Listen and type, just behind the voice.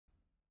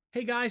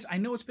Hey guys, I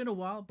know it's been a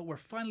while, but we're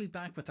finally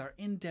back with our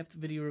in-depth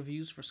video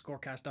reviews for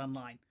SCOREcast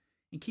Online.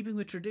 In keeping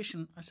with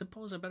tradition, I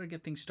suppose I better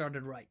get things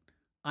started right.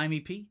 I'm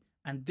EP,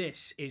 and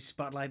this is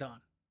Spotlight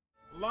On.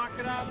 Lock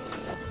it up.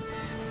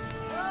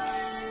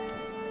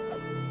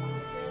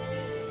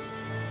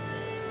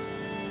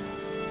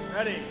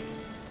 Ready.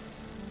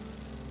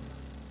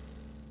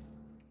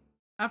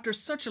 After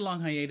such a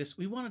long hiatus,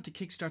 we wanted to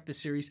kickstart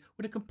this series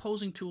with a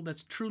composing tool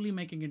that's truly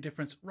making a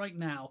difference right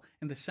now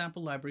in the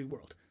sample library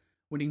world.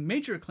 Winning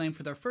major acclaim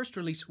for their first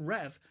release,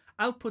 Rev,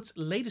 Output's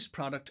latest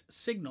product,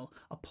 Signal,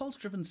 a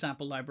pulse-driven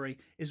sample library,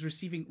 is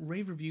receiving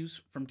rave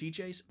reviews from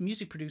DJs,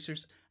 music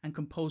producers, and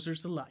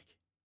composers alike.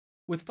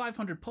 With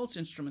 500 pulse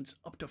instruments,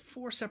 up to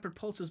 4 separate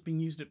pulses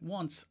being used at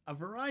once, a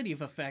variety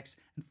of effects,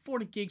 and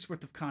 40 gigs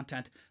worth of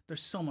content,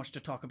 there's so much to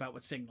talk about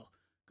with Signal.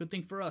 Good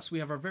thing for us, we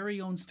have our very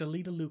own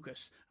Stellita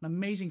Loukas, an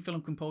amazing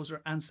film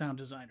composer and sound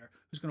designer,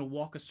 who's going to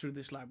walk us through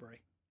this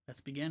library.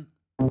 Let's begin.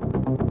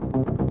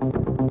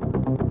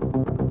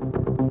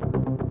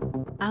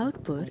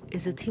 Output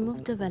is a team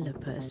of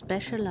developers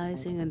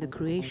specializing in the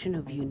creation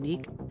of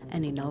unique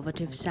and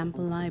innovative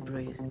sample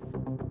libraries.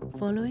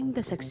 Following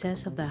the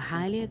success of their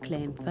highly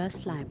acclaimed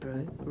first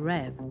library,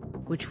 Rev,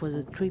 which was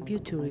a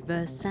tribute to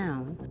reverse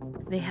sound,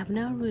 they have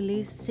now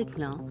released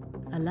Signal,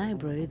 a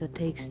library that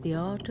takes the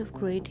art of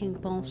creating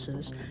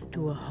pulses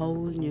to a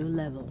whole new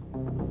level.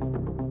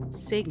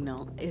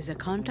 Signal is a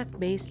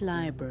Kontakt-based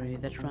library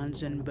that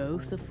runs on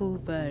both the full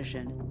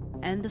version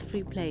and the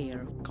free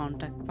player of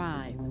Kontakt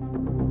 5.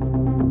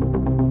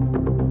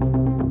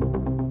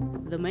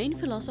 The main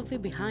philosophy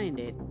behind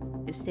it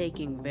is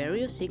taking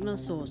various signal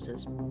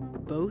sources,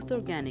 both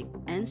organic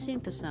and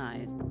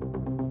synthesized,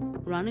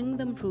 running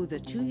them through the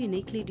two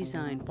uniquely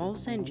designed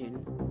pulse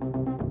engine,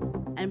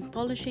 and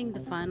polishing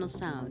the final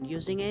sound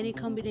using any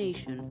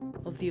combination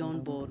of the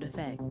onboard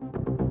effects.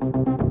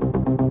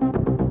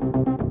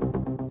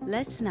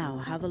 Let's now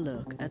have a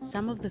look at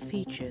some of the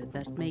features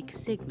that make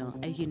Signal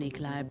a unique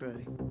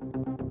library.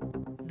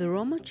 The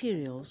raw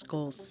materials,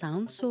 called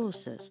sound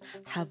sources,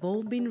 have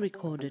all been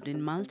recorded in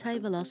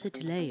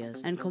multi-velocity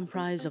layers and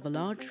comprise of a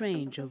large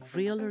range of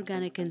real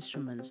organic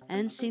instruments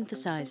and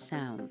synthesized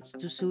sounds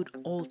to suit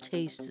all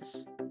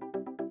tastes.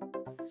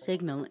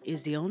 Signal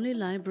is the only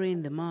library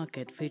in the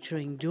market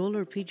featuring dual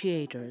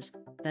arpeggiators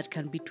that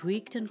can be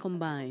tweaked and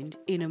combined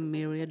in a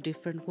myriad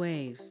different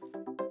ways.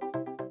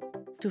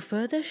 To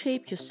further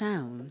shape your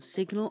sound,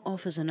 Signal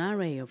offers an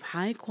array of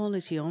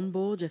high-quality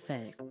onboard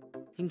effects,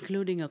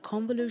 including a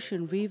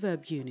convolution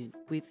reverb unit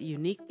with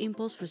unique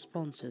impulse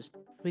responses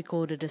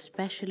recorded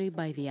especially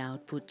by the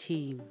Output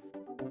team.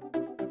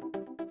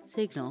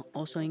 Signal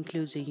also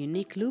includes a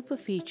unique looper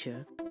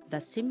feature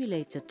that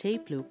simulates a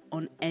tape loop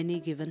on any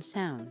given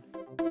sound.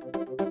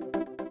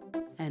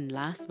 And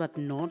last but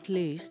not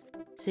least,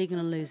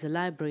 Signal is a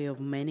library of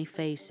many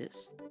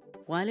faces.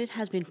 While it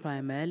has been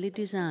primarily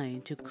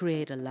designed to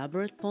create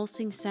elaborate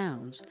pulsing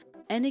sounds,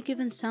 any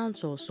given sound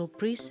source or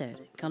preset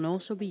can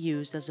also be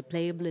used as a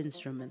playable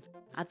instrument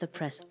at the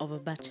press of a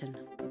button.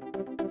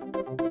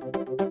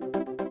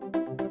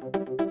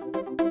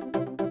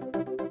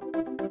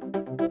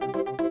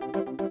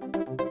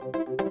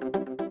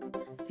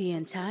 The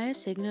entire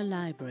Signal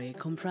library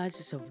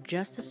comprises of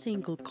just a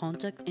single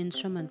Kontakt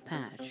instrument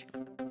patch.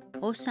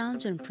 All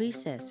sounds and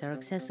presets are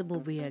accessible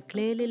via a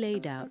clearly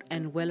laid out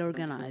and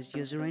well-organized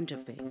user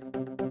interface.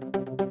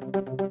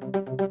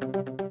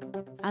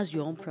 As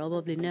you all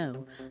probably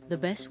know, the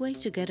best way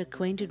to get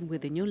acquainted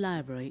with the new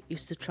library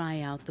is to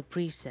try out the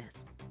presets.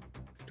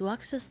 To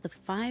access the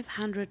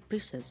 500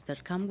 presets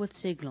that come with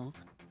Signal,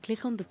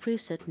 click on the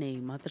preset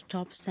name at the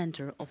top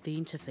center of the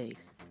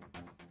interface.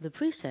 The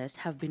presets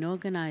have been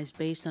organized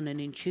based on an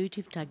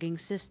intuitive tagging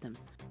system.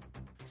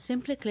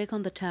 Simply click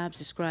on the tabs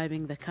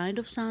describing the kind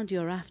of sound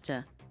you're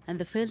after, and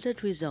the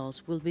filtered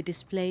results will be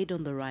displayed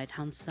on the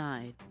right-hand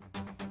side.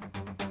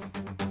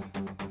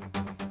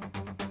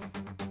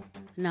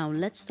 Now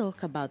let's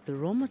talk about the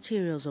raw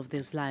materials of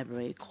this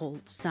library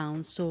called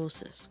sound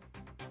sources.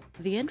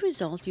 The end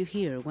result you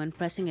hear when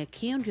pressing a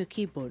key on your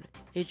keyboard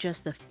is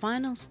just the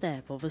final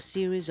step of a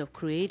series of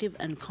creative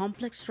and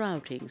complex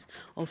routings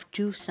of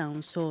two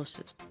sound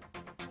sources.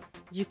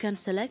 You can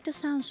select a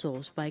sound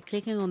source by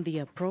clicking on the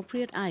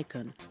appropriate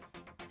icon,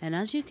 and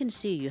as you can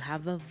see, you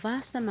have a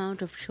vast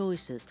amount of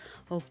choices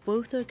of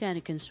both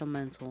organic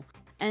instrumental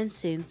and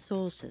synth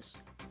sources.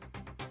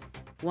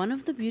 One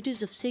of the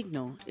beauties of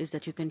Signal is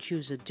that you can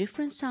choose a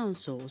different sound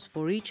source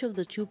for each of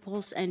the two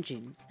pulse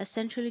engines,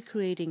 essentially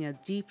creating a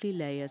deeply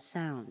layered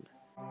sound.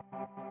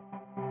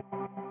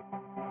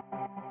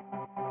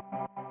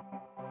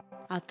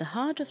 At the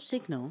heart of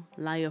Signal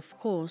lie of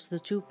course the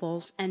two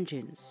pulse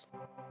engines.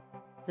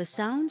 The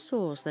sound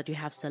source that you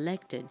have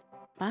selected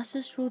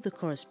passes through the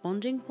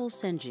corresponding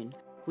pulse engine,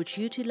 which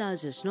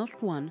utilizes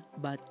not one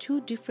but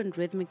two different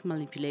rhythmic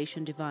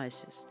manipulation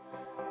devices.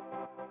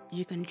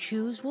 You can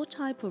choose what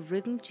type of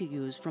rhythm to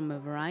use from a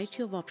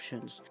variety of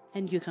options,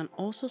 and you can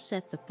also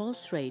set the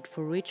pulse rate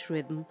for each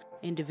rhythm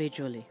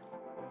individually.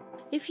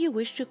 If you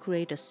wish to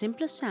create a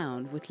simpler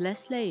sound with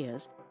less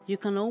layers, you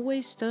can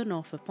always turn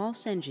off a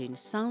pulse engine,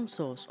 sound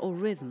source or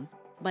rhythm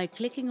by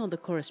clicking on the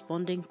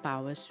corresponding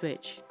power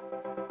switch.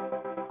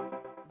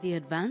 The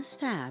Advanced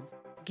tab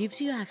gives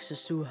you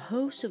access to a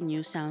host of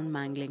new sound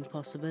mangling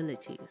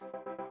possibilities.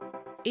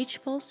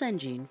 Each pulse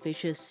engine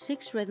features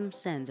 6 rhythm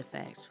sense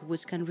effects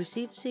which can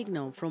receive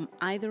signal from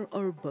either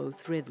or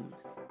both rhythms.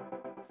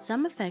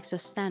 Some effects are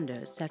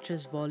standard such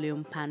as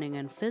volume, panning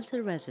and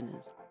filter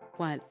resonance,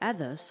 while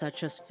others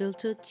such as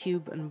filter,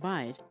 tube and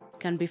bite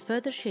can be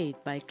further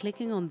shaped by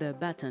clicking on their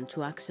button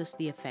to access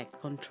the effect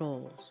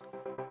controls.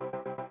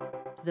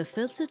 The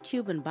filter,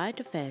 tube and bite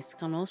effects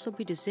can also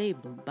be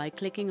disabled by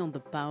clicking on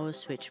the power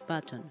switch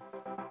button.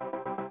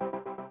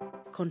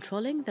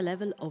 Controlling the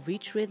level of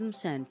each rhythm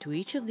sent to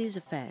each of these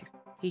effects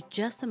is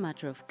just a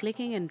matter of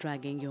clicking and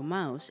dragging your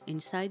mouse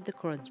inside the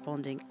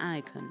corresponding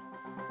icon.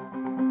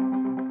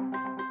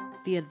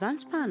 The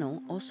Advanced panel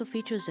also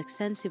features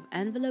extensive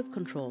envelope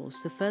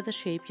controls to further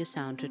shape your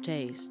sound to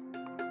taste.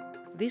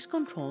 These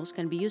controls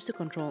can be used to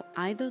control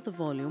either the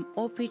volume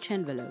or pitch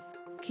envelope.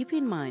 Keep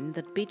in mind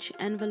that pitch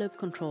envelope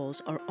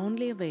controls are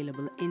only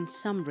available in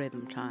some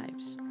rhythm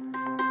types.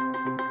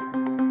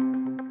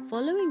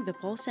 Following the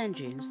pulse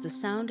engines, the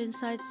sound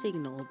inside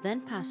Signal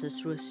then passes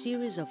through a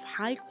series of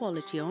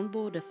high-quality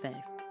onboard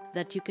effects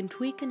that you can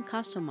tweak and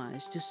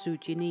customize to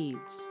suit your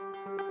needs.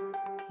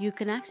 You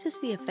can access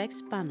the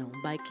Effects panel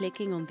by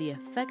clicking on the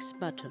Effects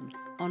button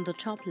on the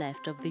top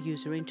left of the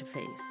user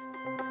interface.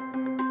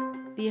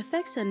 The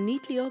effects are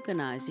neatly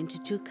organized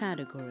into 2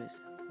 categories,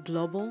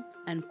 Global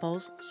and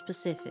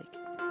Pulse-specific.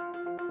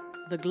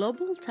 The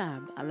Global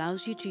tab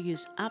allows you to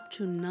use up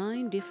to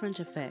 9 different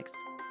effects,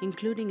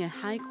 including a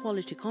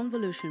high-quality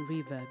convolution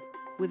reverb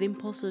with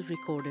impulses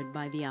recorded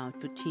by the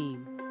output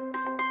team.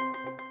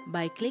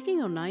 By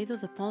clicking on either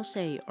the Pulse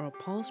A or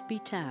Pulse B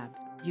tab,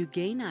 you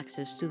gain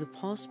access to the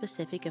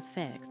Pulse-specific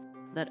effects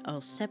that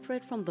are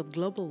separate from the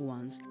global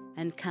ones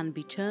and can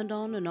be turned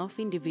on and off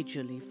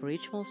individually for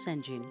each Pulse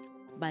engine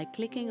by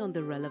clicking on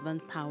the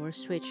relevant power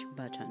switch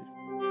button.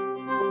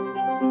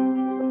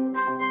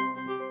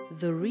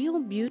 The real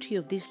beauty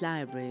of this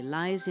library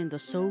lies in the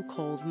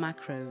so-called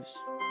macros.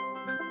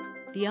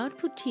 The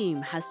output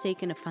team has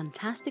taken a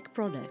fantastic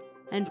product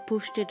and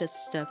pushed it a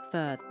step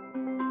further.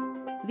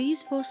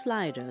 These 4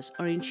 sliders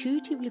are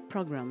intuitively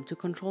programmed to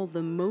control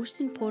the most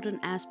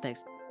important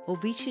aspects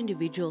of each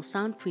individual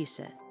sound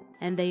preset,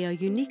 and they are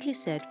uniquely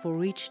set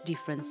for each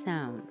different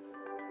sound.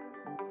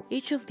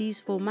 Each of these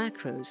 4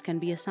 macros can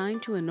be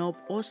assigned to a knob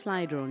or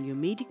slider on your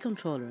MIDI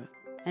controller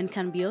and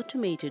can be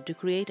automated to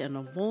create an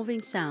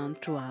evolving sound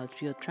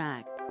throughout your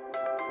track.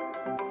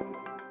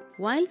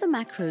 While the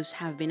macros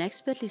have been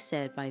expertly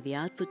set by the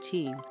output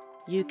team,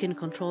 you can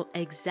control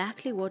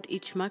exactly what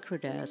each macro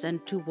does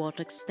and to what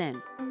extent.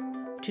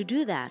 To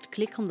do that,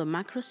 click on the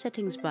Macro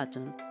Settings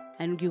button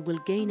and you will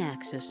gain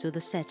access to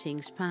the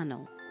Settings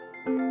panel.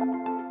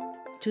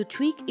 To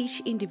tweak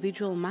each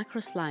individual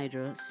macro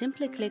slider,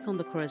 simply click on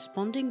the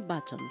corresponding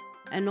button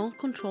and all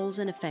controls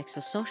and effects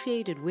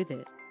associated with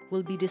it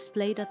will be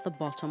displayed at the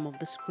bottom of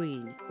the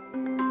screen.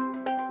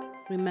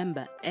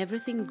 Remember,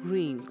 everything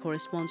green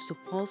corresponds to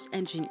Pulse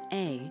Engine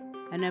A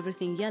and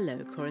everything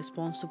yellow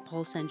corresponds to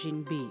Pulse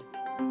Engine B.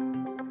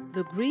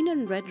 The green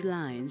and red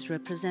lines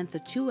represent the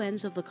 2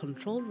 ends of the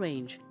control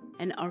range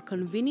and are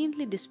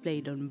conveniently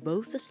displayed on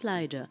both the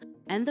slider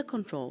and the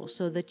control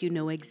so that you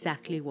know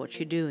exactly what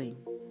you're doing.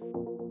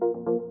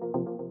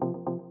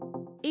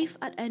 If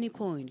at any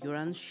point you're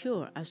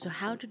unsure as to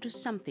how to do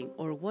something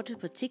or what a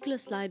particular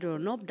slider or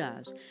knob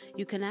does,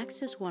 you can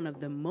access one of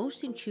the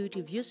most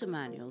intuitive user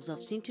manuals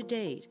I've seen to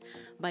date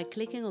by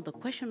clicking on the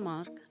question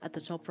mark at the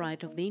top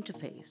right of the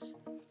interface.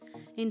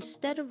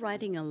 Instead of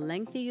writing a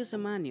lengthy user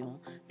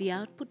manual, the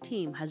output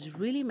team has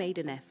really made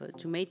an effort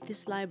to make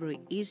this library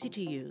easy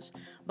to use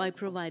by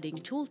providing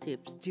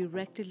tooltips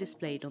directly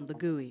displayed on the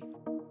GUI.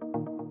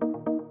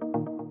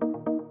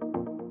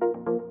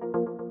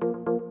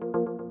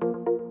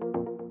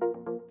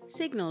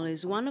 Signal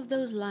is one of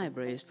those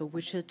libraries for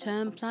which the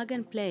term plug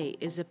and play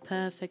is a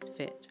perfect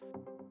fit.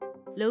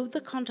 Load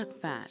the contact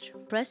patch,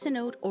 press a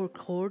note or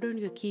chord on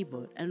your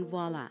keyboard and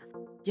voila!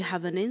 You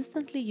have an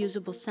instantly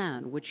usable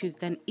sound which you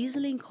can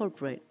easily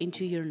incorporate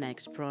into your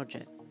next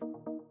project.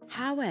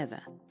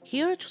 However,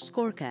 here at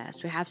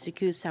SCOREcast we have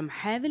secured some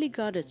heavily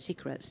guarded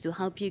secrets to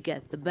help you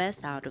get the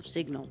best out of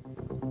Signal.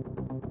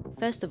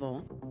 First of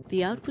all,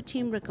 the output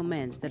team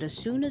recommends that as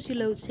soon as you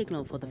load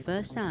Signal for the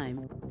first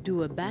time,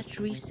 do a batch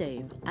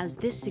resave as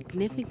this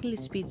significantly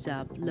speeds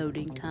up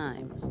loading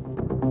times.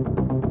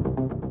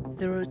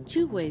 There are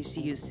 2 ways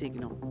to use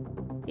Signal.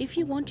 If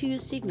you want to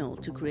use Signal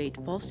to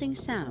create pulsing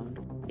sound,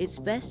 it's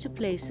best to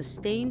play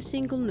sustained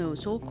single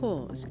notes or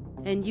chords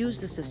and use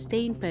the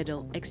sustain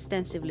pedal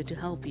extensively to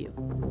help you.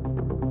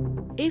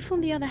 If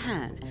on the other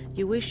hand,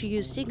 you wish to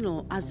use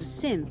Signal as a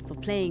synth for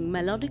playing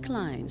melodic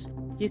lines,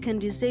 you can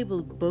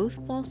disable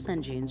both pulse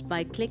engines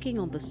by clicking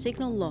on the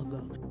Signal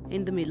logo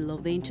in the middle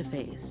of the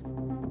interface.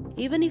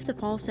 Even if the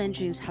pulse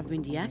engines have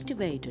been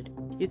deactivated,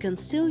 you can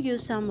still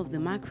use some of the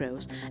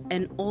macros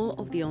and all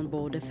of the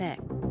onboard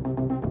effects.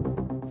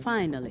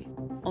 Finally,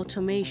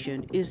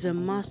 Automation is a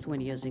must when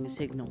using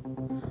Signal.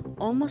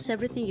 Almost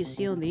everything you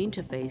see on the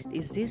interface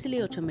is easily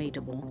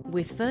automatable,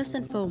 with first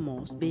and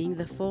foremost being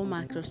the 4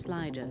 macro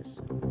sliders.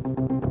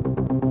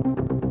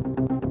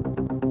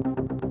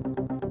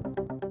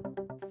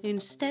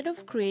 Instead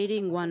of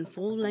creating one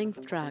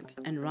full-length track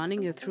and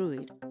running it through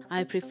it,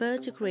 I prefer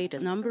to create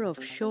a number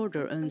of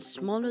shorter and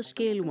smaller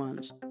scale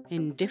ones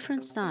in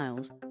different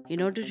styles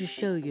in order to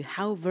show you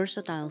how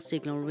versatile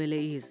Signal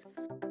really is.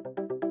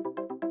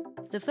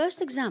 The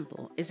first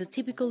example is a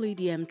typical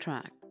EDM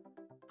track.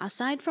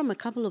 Aside from a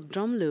couple of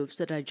drum loops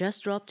that I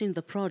just dropped in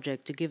the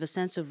project to give a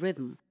sense of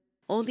rhythm,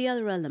 all the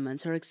other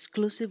elements are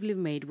exclusively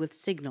made with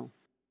Signal.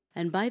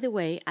 And by the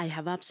way, I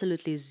have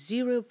absolutely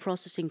zero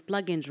processing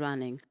plugins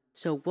running,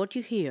 so what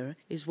you hear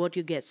is what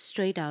you get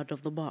straight out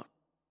of the box.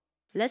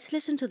 Let's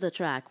listen to the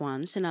track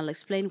once and I'll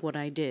explain what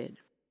I did.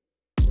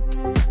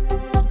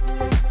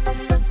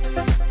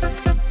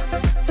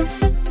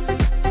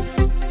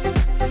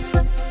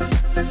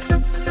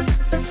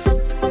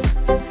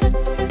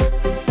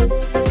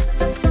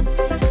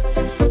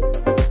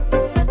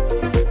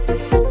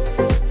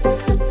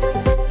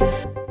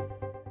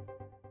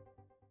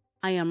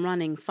 I am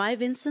running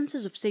 5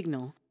 instances of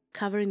Signal,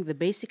 covering the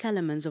basic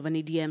elements of an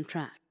EDM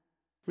track.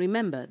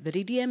 Remember that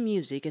EDM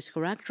music is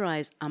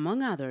characterized,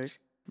 among others,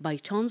 by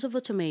tons of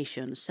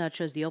automation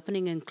such as the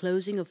opening and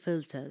closing of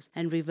filters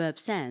and reverb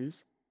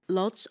sends,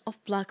 lots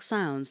of plug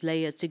sounds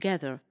layered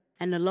together,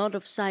 and a lot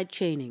of side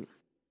chaining.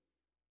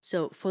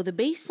 So for the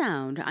bass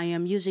sound, I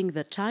am using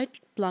the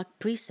tight plug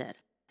preset,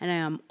 and I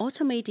am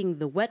automating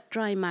the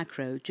wet-dry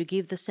macro to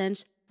give the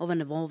sense of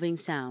an evolving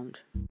sound.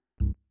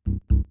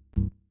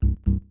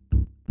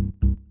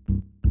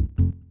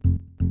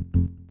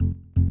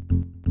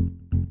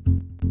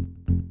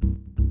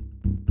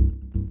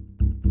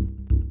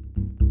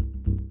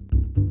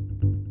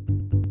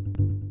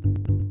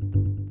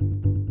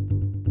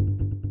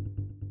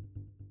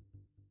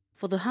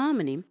 For the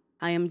harmony,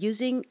 I am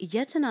using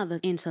yet another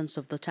instance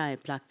of the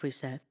tight plug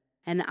preset,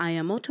 and I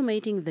am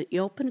automating the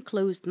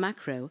open-closed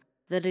macro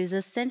that is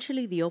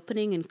essentially the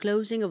opening and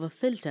closing of a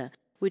filter,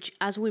 which,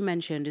 as we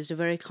mentioned, is a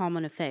very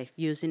common effect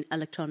used in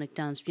electronic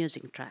dance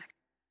music tracks.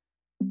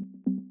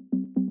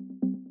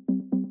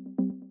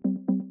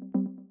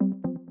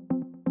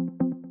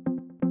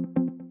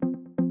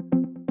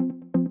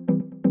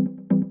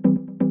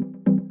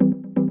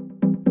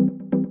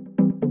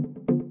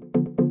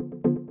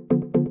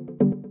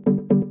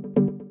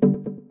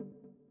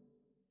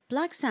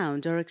 Plug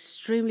sounds are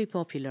extremely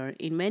popular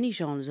in many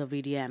genres of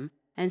EDM,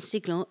 and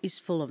Signal is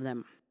full of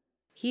them.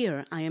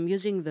 Here I am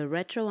using the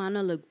retro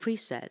analog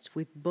presets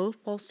with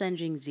both pulse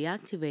engines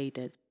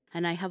deactivated,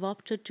 and I have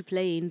opted to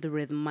play in the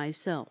rhythm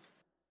myself.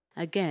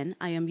 Again,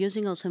 I am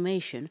using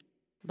automation,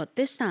 but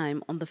this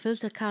time on the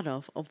filter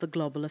cutoff of the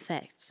global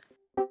effects.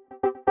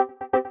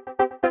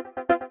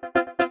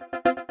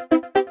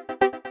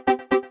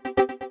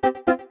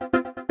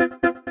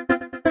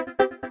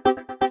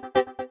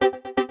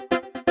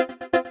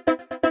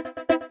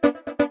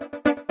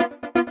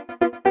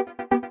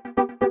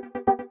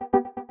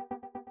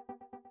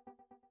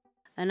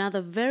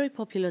 Another very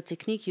popular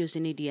technique used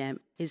in EDM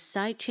is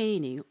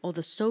sidechaining, or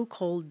the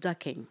so-called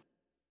ducking.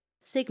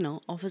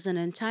 Signal offers an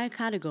entire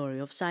category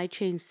of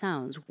sidechain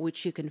sounds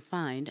which you can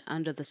find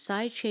under the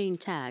sidechain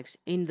tags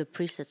in the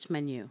presets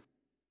menu.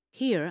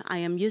 Here I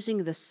am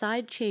using the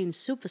sidechain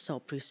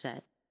supersaw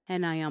preset,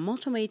 and I am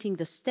automating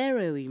the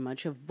stereo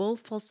image of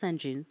both pulse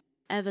engines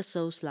ever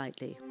so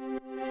slightly.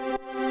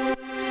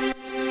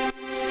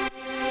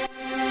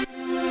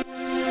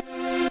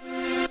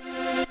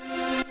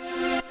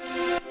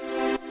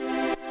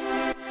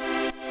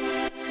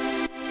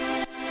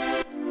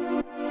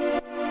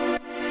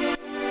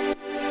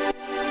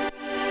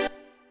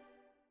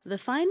 The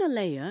final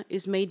layer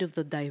is made of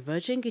the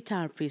divergent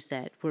guitar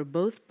preset, where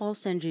both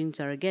pulse engines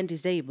are again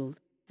disabled,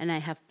 and I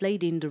have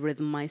played in the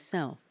rhythm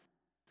myself.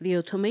 The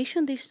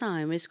automation this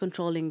time is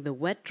controlling the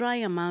wet-dry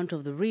amount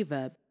of the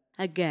reverb,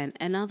 again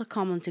another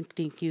common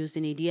technique used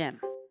in EDM.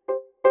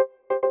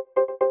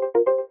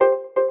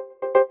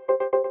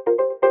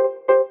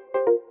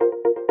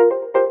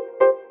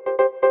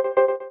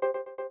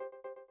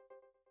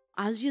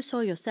 As you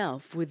saw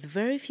yourself, with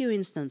very few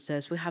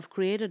instances we have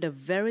created a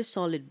very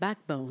solid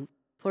backbone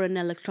for an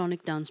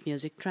electronic dance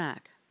music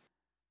track.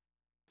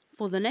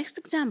 For the next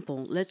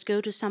example, let's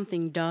go to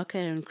something darker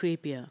and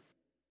creepier.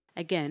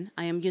 Again,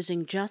 I am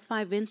using just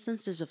 5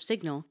 instances of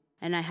Signal,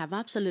 and I have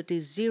absolutely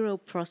zero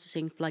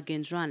processing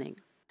plugins running.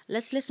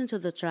 Let's listen to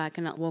the track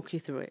and I'll walk you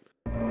through it.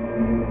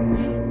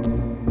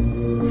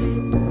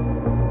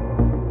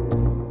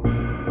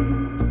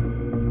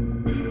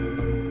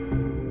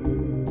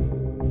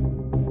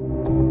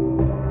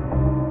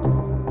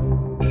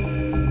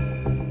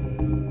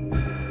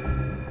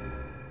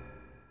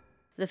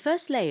 The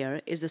first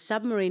layer is the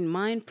Submarine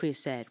Mine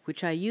preset,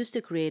 which I use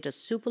to create a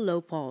super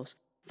low pulse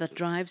that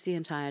drives the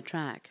entire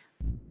track.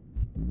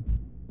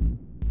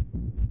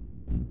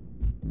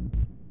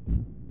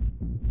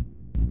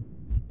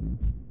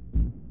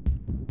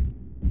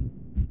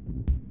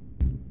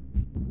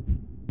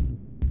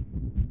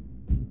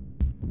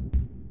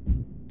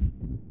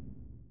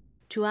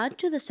 To add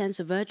to the sense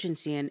of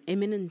urgency and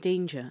imminent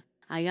danger,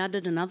 I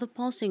added another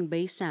pulsing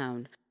bass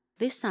sound,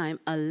 this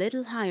time a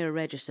little higher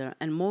register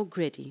and more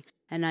gritty,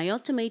 and I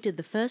automated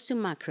the first two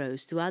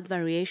macros to add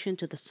variation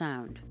to the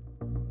sound.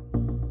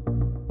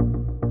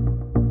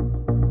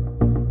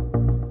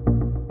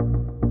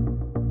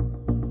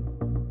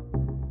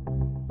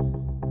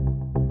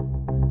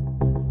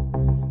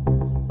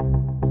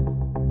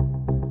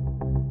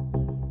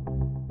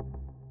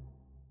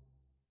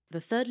 The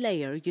third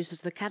layer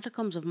uses the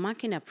Catacombs of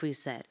Machina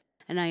preset,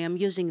 and I am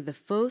using the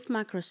fourth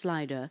macro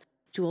slider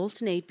to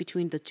alternate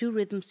between the two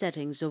rhythm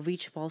settings of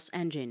each pulse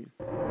engine.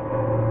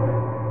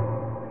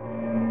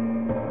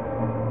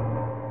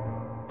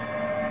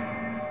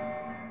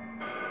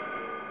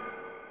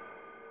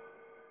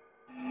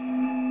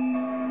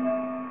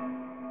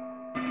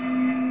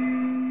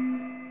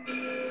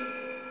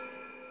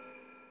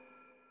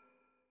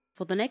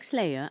 For the next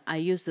layer, I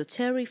used the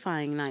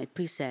Terrifying Night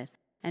preset,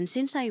 and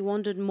since I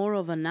wanted more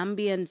of an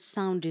ambient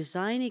sound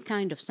designy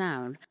kind of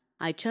sound,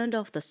 I turned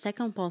off the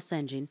second pulse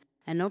engine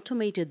and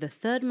automated the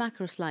third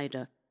macro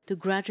slider to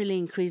gradually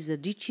increase the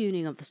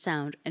detuning of the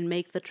sound and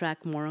make the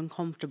track more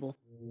uncomfortable.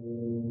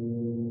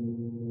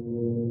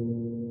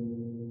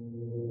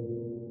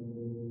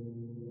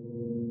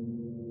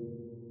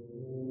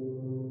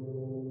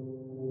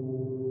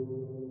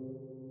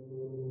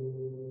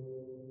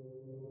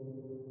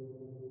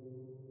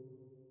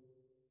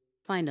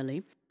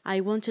 Finally, I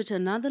wanted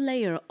another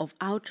layer of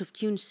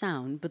out-of-tune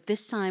sound, but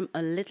this time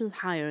a little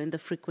higher in the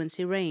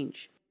frequency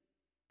range.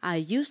 I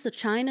used the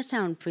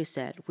Chinatown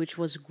preset, which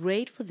was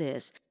great for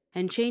this,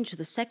 and changed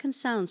the second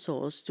sound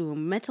source to a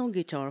metal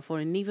guitar for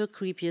an even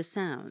creepier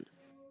sound.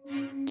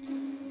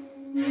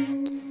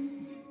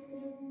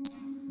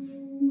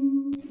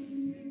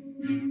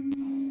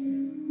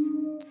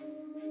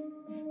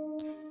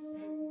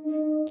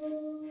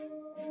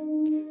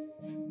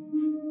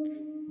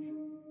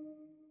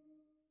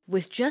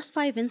 With just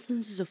 5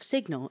 instances of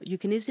signal, you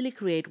can easily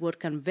create what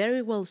can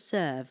very well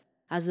serve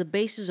as the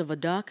basis of a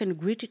dark and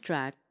gritty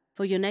track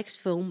for your next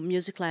film,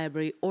 music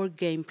library, or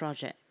game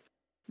project.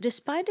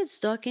 Despite its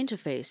dark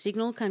interface,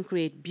 Signal can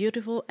create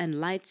beautiful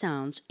and light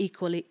sounds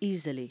equally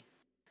easily.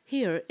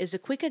 Here is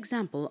a quick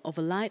example of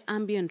a light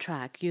ambient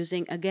track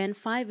using again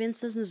 5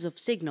 instances of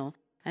Signal,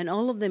 and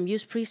all of them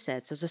use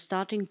presets as a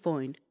starting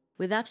point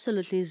with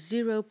absolutely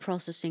zero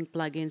processing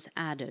plugins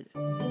added.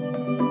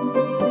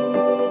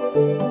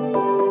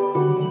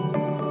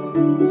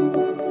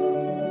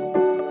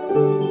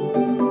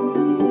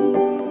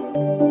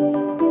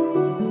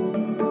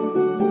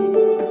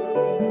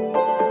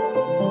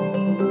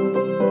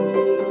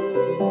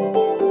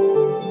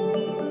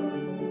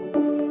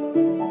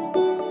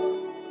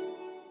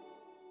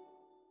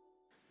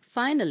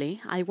 Finally,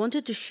 I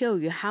wanted to show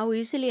you how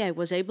easily I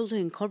was able to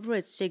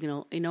incorporate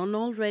Signal in an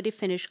already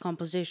finished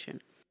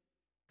composition.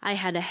 I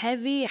had a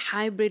heavy,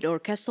 hybrid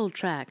orchestral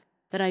track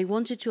that I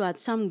wanted to add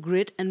some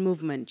grit and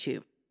movement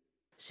to.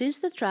 Since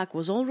the track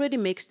was already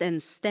mixed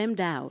and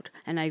stemmed out,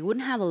 and I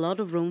wouldn't have a lot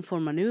of room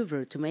for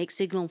maneuver to make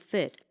Signal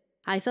fit,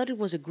 I thought it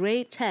was a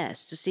great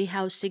test to see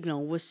how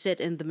Signal would sit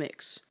in the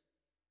mix.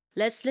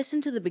 Let's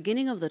listen to the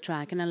beginning of the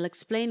track and I'll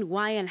explain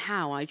why and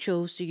how I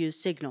chose to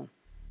use Signal.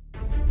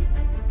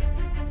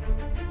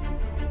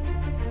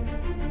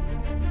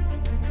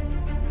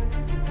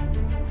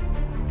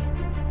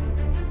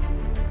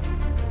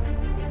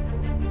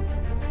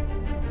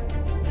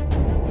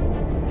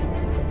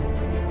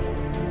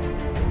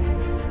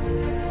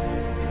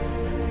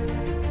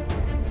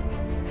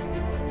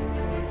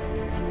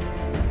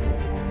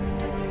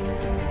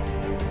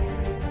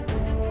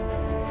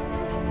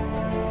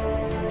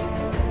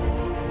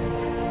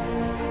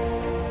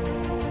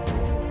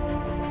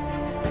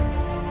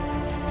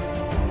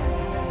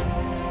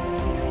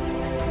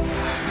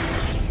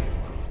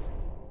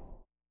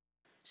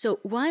 So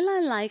while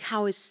I like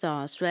how it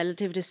starts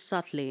relatively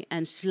subtly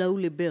and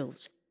slowly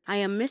builds, I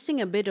am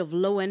missing a bit of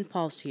low-end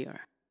pulse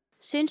here.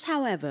 Since,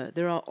 however,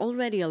 there are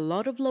already a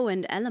lot of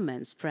low-end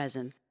elements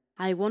present,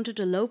 I wanted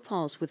a low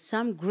pulse with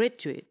some grit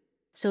to it,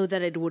 so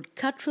that it would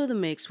cut through the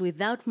mix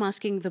without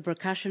masking the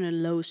percussion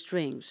and low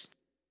strings.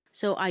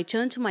 So I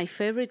turned to my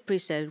favorite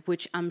preset,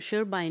 which I'm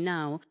sure by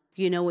now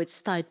you know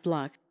it's Tight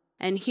Plug,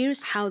 and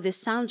here's how this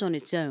sounds on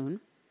its own.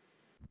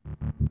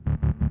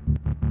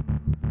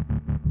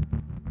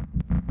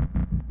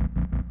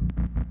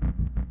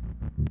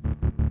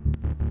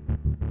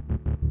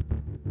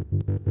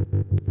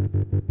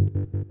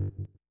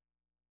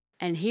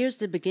 And here's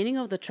the beginning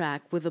of the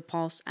track with the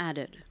pulse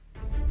added.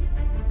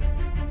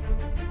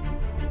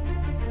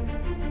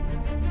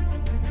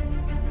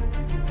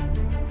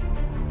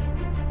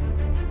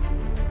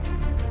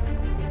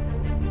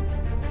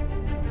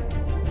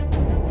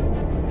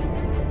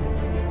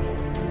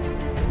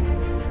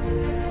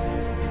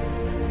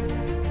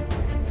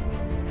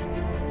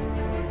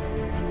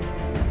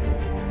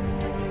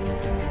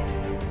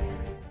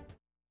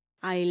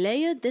 I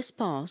layered this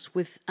pulse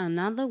with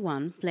another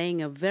one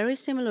playing a very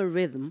similar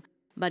rhythm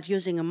but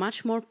using a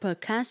much more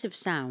percussive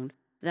sound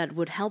that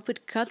would help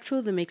it cut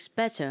through the mix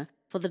better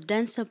for the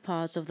denser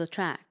parts of the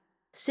track.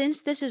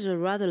 Since this is a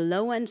rather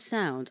low-end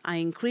sound, I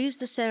increased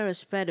the stereo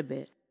spread a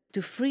bit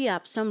to free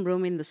up some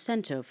room in the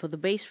center for the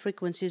bass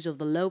frequencies of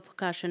the low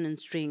percussion and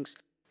strings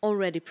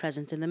already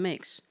present in the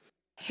mix.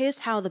 Here's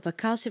how the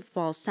percussive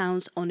pulse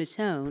sounds on its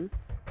own.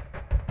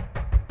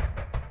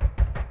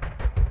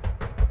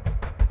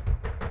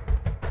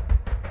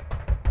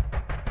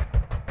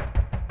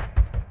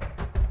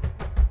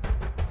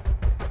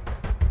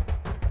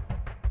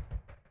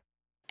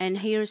 And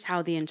here's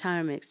how the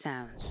entire mix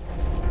sounds.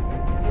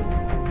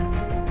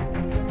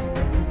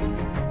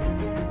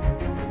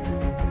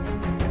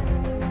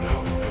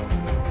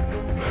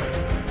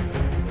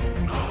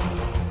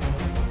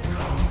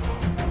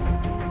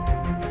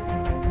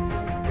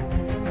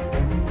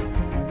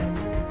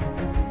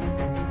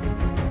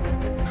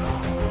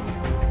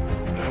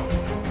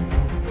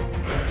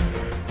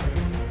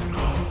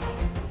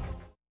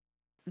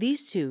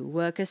 These two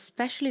work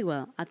especially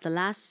well at the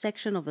last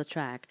section of the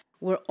track,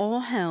 where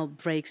all hell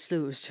breaks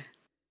loose.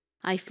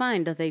 I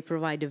find that they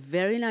provide a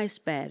very nice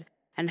bed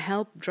and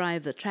help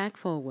drive the track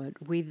forward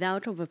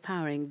without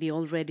overpowering the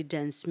already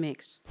dense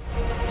mix.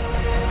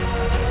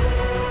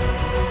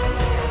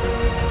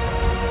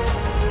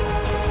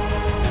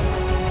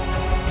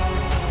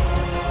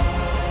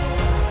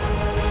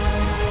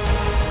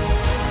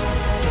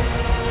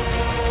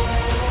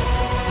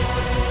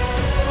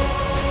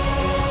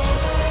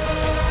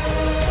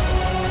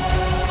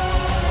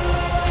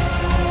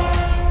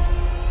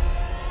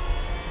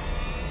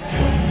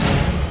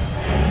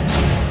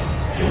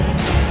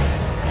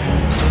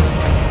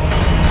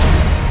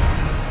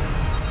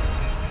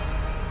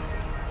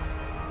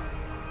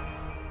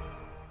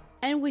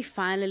 And we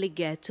finally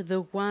get to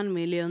the $1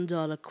 million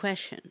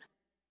question.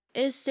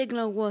 Is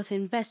Signal worth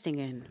investing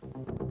in?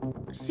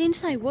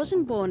 Since I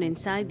wasn't born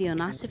inside the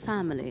Onassi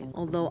family,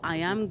 although I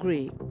am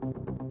Greek,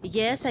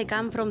 yes, I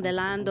come from the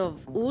land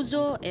of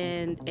Ouzo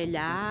and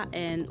Ella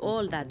and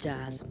all that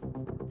jazz.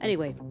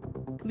 Anyway,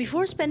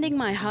 before spending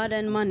my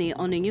hard-earned money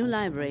on a new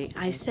library,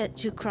 I set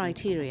two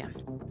criteria: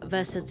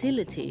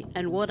 versatility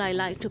and what I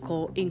like to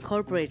call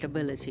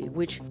incorporatability,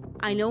 which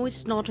I know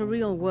is not a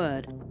real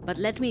word, but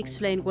let me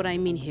explain what I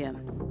mean here.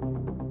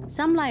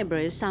 Some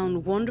libraries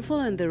sound wonderful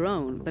on their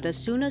own, but as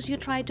soon as you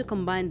try to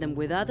combine them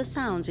with other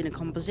sounds in a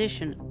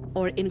composition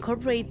or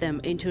incorporate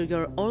them into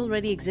your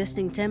already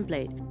existing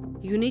template,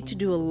 you need to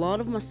do a lot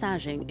of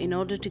massaging in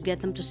order to get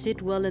them to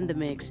sit well in the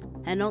mix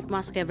and not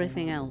mask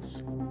everything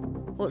else.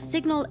 Well,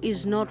 Signal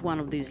is not one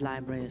of these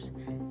libraries.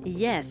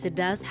 Yes, it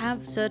does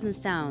have certain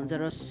sounds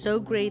that are so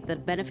great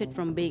that benefit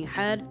from being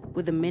heard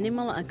with a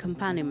minimal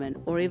accompaniment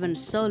or even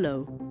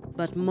solo,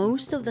 but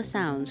most of the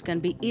sounds can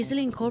be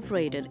easily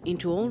incorporated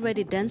into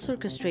already dense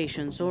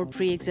orchestrations or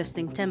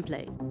pre-existing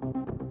template.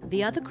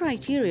 The other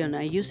criterion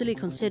I usually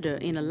consider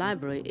in a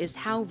library is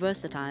how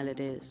versatile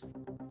it is.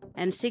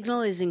 And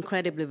Signal is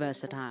incredibly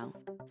versatile.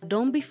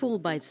 Don't be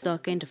fooled by its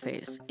dark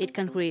interface. It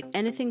can create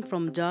anything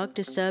from dark,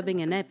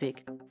 disturbing and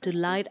epic to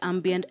light,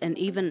 ambient and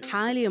even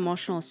highly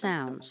emotional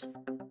sounds.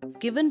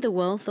 Given the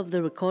wealth of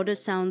the recorded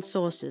sound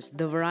sources,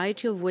 the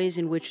variety of ways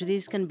in which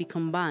these can be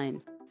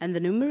combined, and the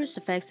numerous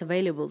effects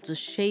available to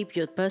shape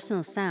your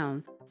personal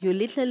sound, you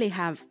literally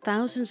have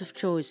thousands of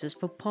choices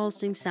for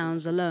pulsing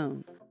sounds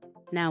alone.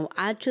 Now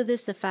add to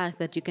this the fact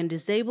that you can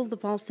disable the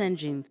pulse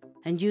engine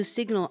and use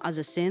Signal as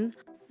a synth,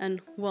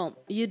 and well,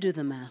 you do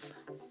the math.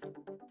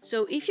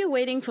 So if you're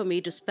waiting for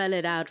me to spell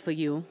it out for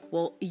you,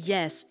 well,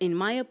 yes, in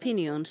my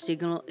opinion,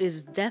 Signal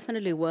is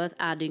definitely worth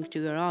adding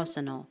to your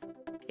arsenal.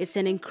 It's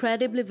an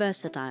incredibly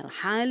versatile,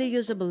 highly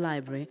usable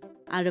library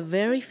at a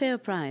very fair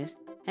price,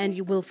 and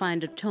you will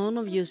find a ton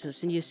of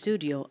uses in your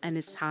studio, and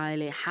it's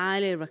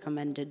highly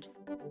recommended.